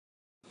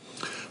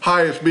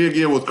Hi, it's me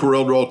again with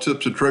Corel Draw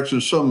Tips and Tricks,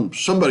 and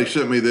somebody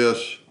sent me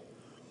this,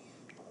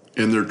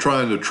 and they're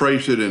trying to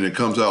trace it, and it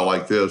comes out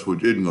like this,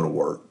 which isn't going to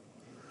work.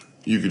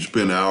 You can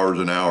spend hours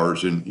and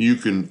hours, and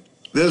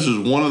this is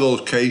one of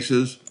those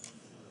cases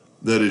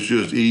that it's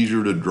just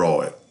easier to draw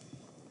it,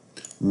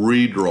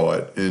 redraw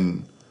it,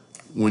 and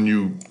when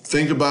you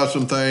think about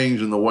some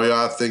things and the way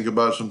I think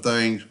about some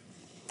things,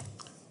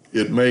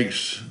 it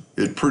makes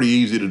it pretty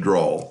easy to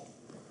draw.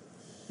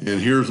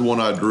 And here's the one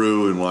I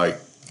drew in like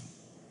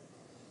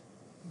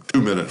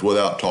 2 minutes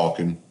without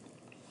talking.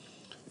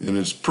 And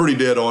it's pretty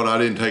dead on. I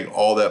didn't take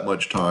all that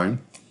much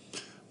time.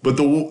 But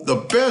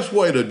the best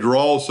way to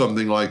draw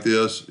something like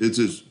this is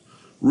it's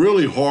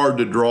really hard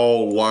to draw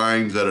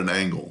lines at an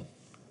angle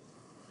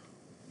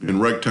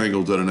and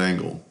rectangles at an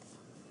angle.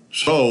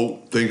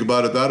 So think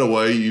about it that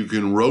way. You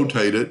can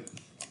rotate it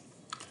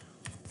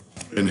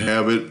and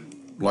have it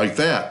like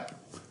that.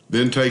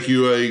 Then take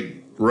you a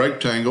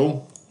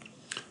rectangle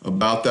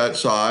about that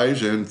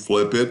size and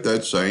flip it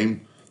that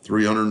same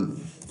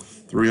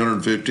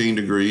 315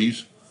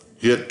 degrees.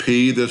 Hit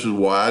P. This is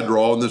why I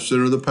draw in the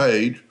center of the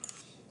page,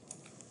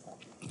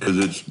 because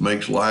it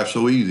makes life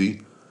so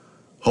easy.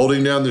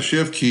 Holding down the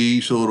shift key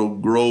so it'll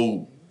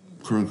grow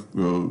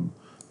from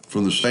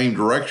the same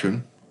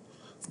direction.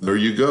 There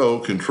you go.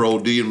 Control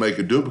D and make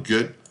a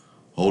duplicate.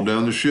 Hold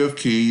down the shift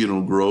key and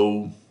it'll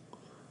grow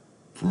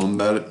from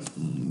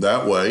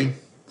that way.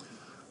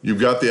 You've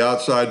got the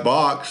outside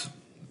box.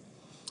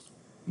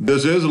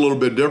 This is a little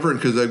bit different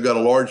because they've got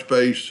a large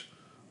space,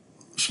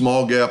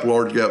 small gap,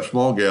 large gap,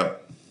 small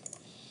gap.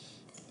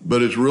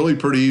 But it's really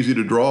pretty easy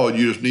to draw.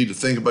 You just need to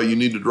think about, you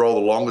need to draw the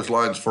longest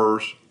lines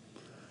first.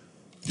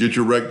 Get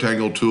your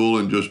rectangle tool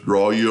and just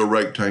draw you a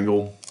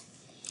rectangle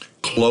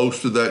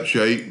close to that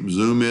shape.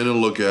 Zoom in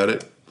and look at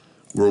it.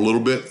 We're a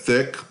little bit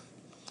thick,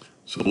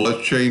 so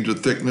let's change the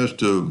thickness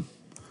to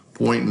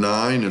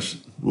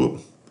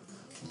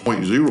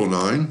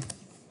 0.09.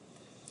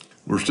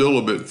 We're still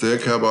a bit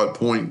thick. How about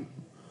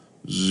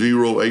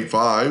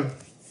 0.085?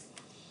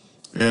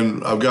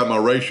 And I've got my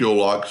ratio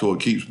locked, so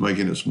it keeps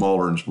making it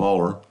smaller and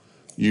smaller.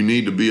 You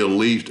need to be at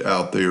least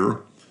out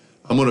there.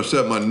 I'm going to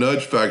set my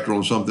nudge factor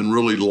on something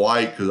really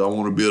light because I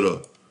want to be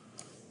able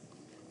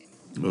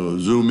to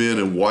zoom in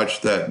and watch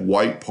that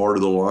white part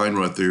of the line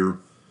right there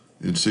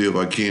and see if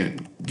I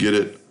can't get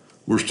it.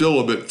 We're still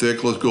a bit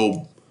thick. Let's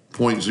go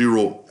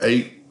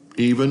 0.08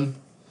 even.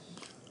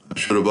 I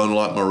should have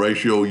unlocked my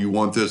ratio. You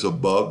want this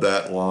above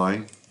that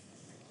line,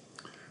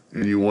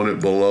 and you want it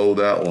below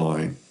that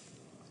line.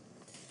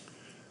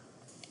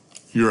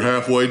 You're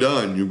halfway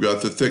done. You've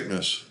got the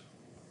thickness.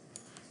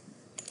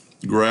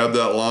 Grab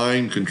that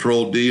line,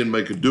 Control D, and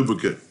make a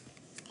duplicate.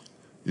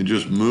 And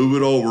just move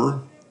it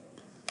over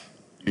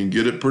and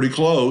get it pretty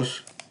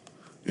close.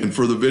 And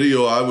for the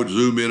video, I would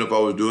zoom in if I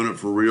was doing it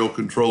for real,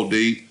 Control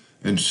D,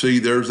 and see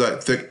there's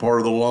that thick part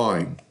of the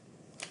line.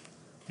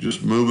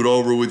 Just move it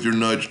over with your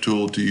nudge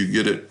tool till you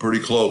get it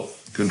pretty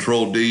close.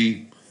 Control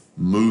D,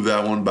 move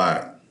that one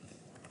back.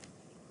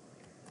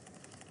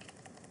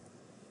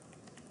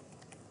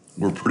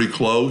 We're pretty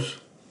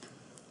close.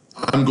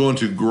 I'm going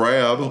to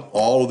grab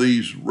all of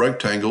these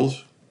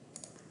rectangles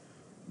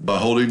by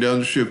holding down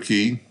the shift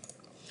key,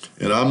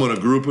 and I'm going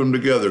to group them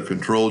together,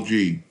 Control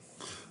G.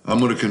 I'm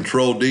going to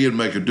Control D and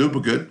make a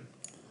duplicate.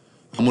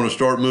 I'm going to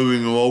start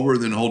moving them over,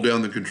 then hold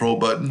down the control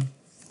button.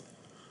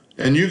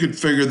 And you could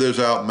figure this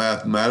out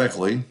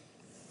mathematically,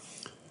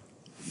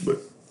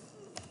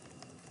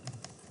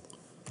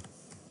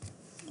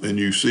 and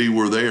you see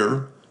we're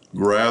there.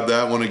 Grab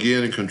that one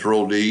again and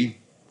Control D.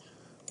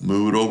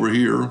 Move it over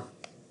here.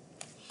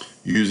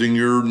 Using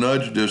your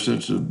nudge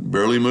distance to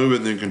barely move it,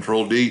 and then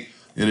Control D,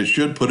 and it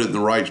should put it in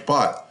the right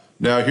spot.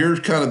 Now here's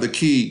kind of the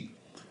key.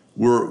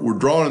 We're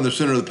drawing in the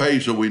center of the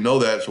page, so we know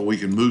that, so we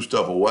can move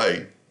stuff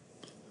away.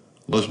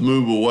 Let's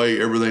move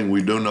away everything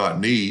we do not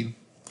need.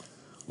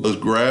 Let's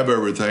grab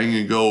everything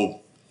and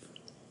go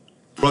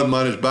front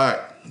minus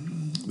back.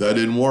 That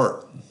didn't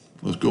work.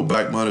 Let's go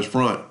back minus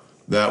front.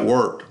 That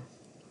worked.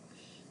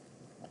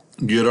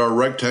 Get our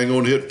rectangle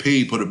and hit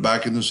P, put it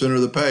back in the center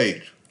of the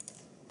page.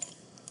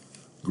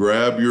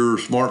 Grab your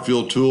Smart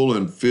Fill tool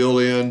and fill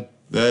in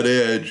that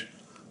edge,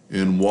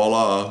 and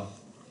voila,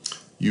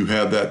 you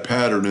have that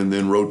pattern, and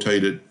then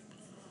rotate it.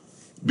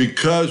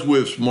 Because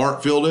we've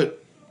Smart Filled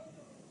it,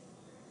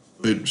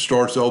 it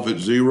starts off at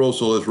 0,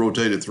 so let's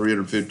rotate it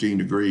 315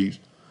 degrees,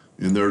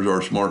 and there's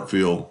our Smart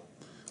Fill.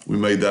 We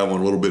made that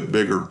one a little bit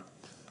bigger,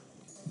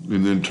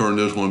 and then turn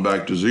this one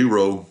back to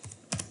 0,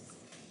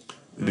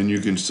 and you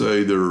can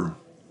say they're,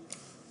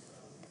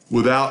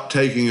 without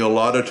taking a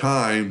lot of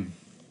time,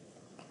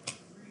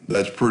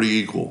 that's pretty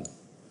equal.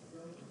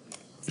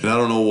 And I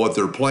don't know what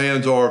their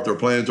plans are. If their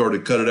plans are to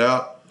cut it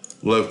out,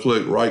 left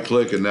click, right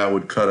click, and that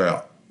would cut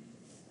out.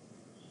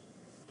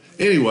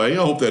 Anyway, I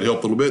hope that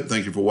helped a little bit.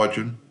 Thank you for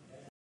watching.